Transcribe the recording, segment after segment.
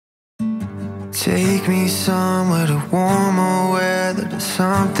Take me somewhere to warmer weather, to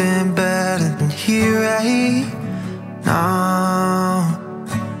something better than here right now.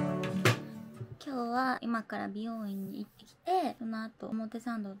 今日は今から美容院に行ってきて、その後表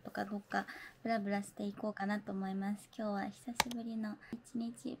参道とかどっかブラブラしていこうかなと思います。今日は久しぶりの1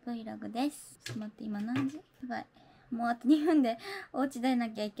日 vlog です。ちょっと待って、今何時？やばい。もうあと2分でお家出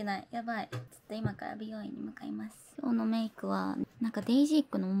なきゃいけない。やばい。ちょっと今から美容院に向かいます。今日のメイクは、なんかデイジー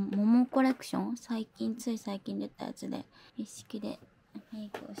クの桃コレクション、つい最近出たやつで、一式でメイ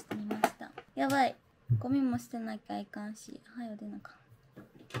クをしてみました。やばい。ゴミもしてなきゃいかんし、はよ出なか。じ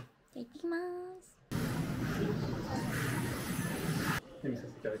ゃあ行ってきまーす。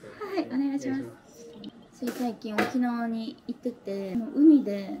はい、お願いします。つい最近沖縄に行ってて、海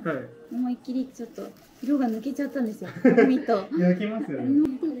で思いっきりちょっと色が抜けちゃったんですよ。海と。焼きますよね。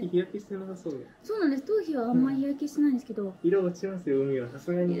日焼けしてなさそう。そうなんです。頭皮はあんまり日焼けしてないんですけど。色落ちますよ、海はさ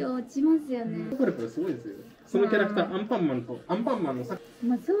すがに。色落ちますよね。これすごいですよ。そのキャラクター、アンパンマンのさ。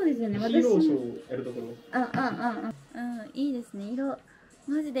まあそうですよね。ヒーローショーをやるところ。いいですね。色、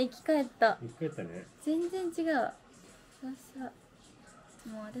マジで生き返った。生き返ったね。全然違う。ささ。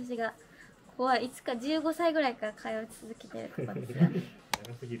もう私が怖い。いつか15歳ぐらいから通い続けてるとこですよね。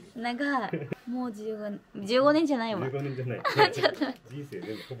長すぎる。長い。もう15年じゃないわ。15年じゃない。ちょっと人生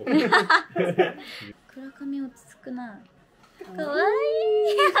でもほぼ。黒髪落ち着くな。かわ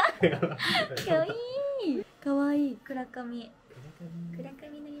いい。かわいい。かわいい。黒髪に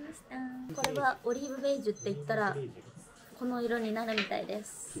なりました。これはオリーブベージュって言ったらこの色になるみたいで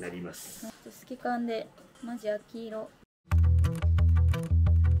す。なります。透け感でマジ秋色。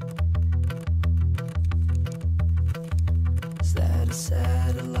Is that a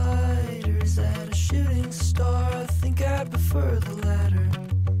satellite or is that a shooting star? I think I prefer the latter.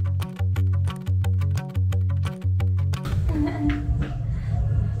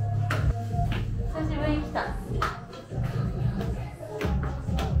 久しぶりに来た。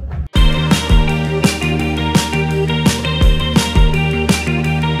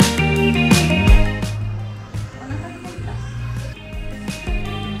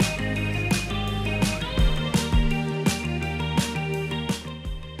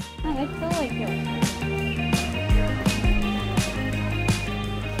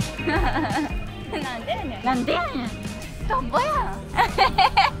なんでやねん。トンボやん。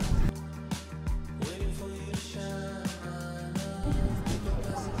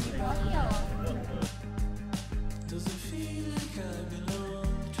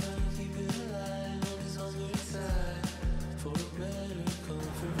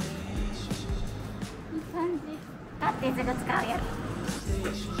だってすぐ使うやつ。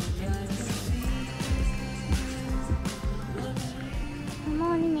た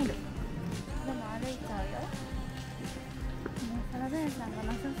まに見る。でも歩いちゃうよ。もうサラダ屋さんが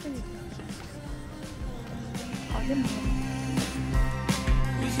なさすぎて。あ、でも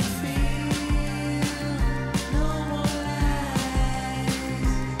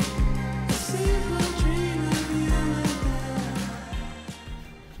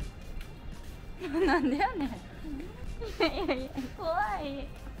なんでやねん。いやいや、怖い。怖い。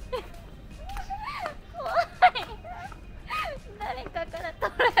誰かから撮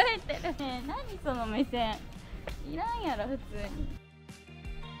られてるね。何その目線。いらんやろ普通に。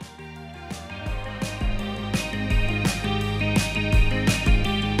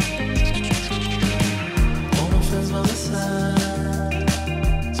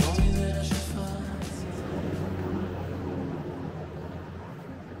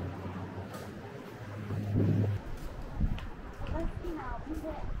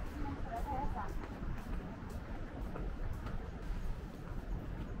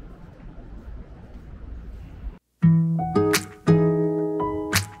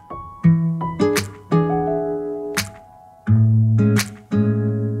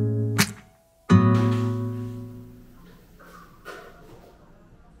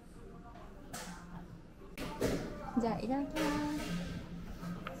じゃあいただきます。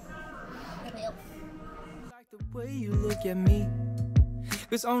食べよう。 Like the way you look at me.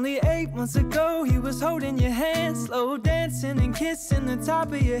 'Cause only 8 months ago he was holding your hand, slow dancing and kissing the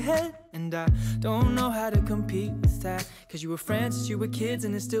top of your head. And I don't know how to compete with that, 'cause you were friends since you were kids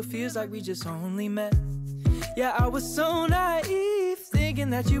and it still feels like we just only met. Yeah, I was so naive,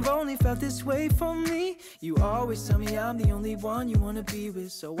 thinking that you've only felt this way for me. You always tell me I'm the only one you wanna be with,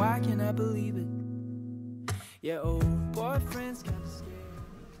 so why can't I believe it? Yeah, old boyfriend's kinda scared.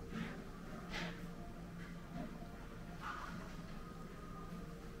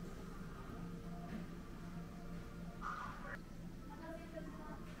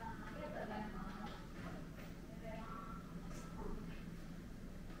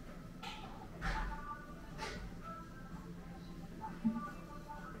 こ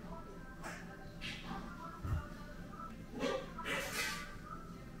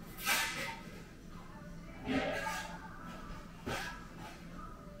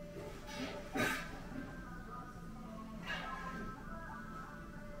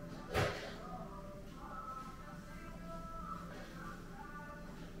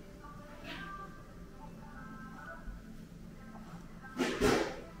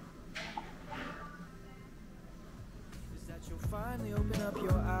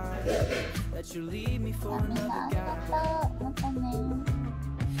that you leave me for みんな another ありが guy. とう。またね。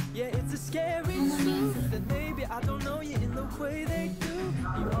 Yeah, it's a scary truth that maybe I don't know you in the way they do.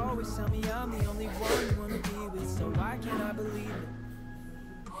 You always tell me I'm the only one you wanna be with, so why can't I believe it?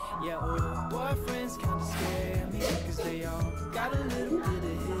 Yeah, old boyfriends kinda scare me, cause they all got a little bit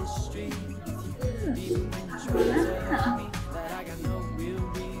of history with you. Even when you try to tell me that I got no real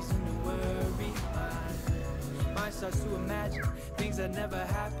reason to worry. My mind starts to imagine things that never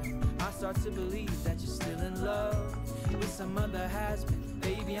happened. I start to believe that you're still in love with some other has-been.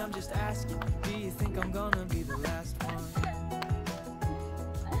 Baby, I'm just asking, do you think I'm gonna be the last one?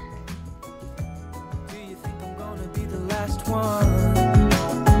 Do you think I'm gonna be the last one?